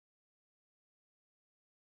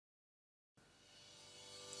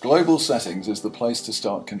Global Settings is the place to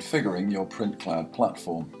start configuring your PrintCloud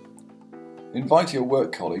platform. Invite your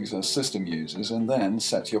work colleagues as system users and then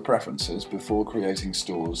set your preferences before creating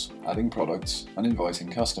stores, adding products, and inviting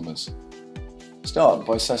customers. Start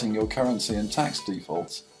by setting your currency and tax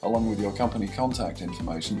defaults along with your company contact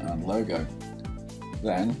information and logo.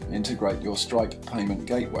 Then integrate your Stripe payment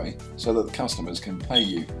gateway so that customers can pay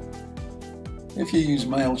you. If you use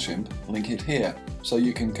MailChimp, link it here so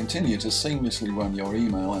you can continue to seamlessly run your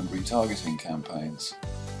email and retargeting campaigns.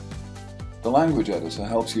 The language editor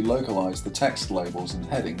helps you localize the text labels and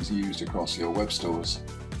headings used across your web stores.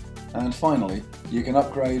 And finally, you can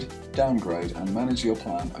upgrade, downgrade and manage your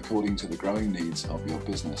plan according to the growing needs of your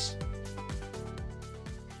business.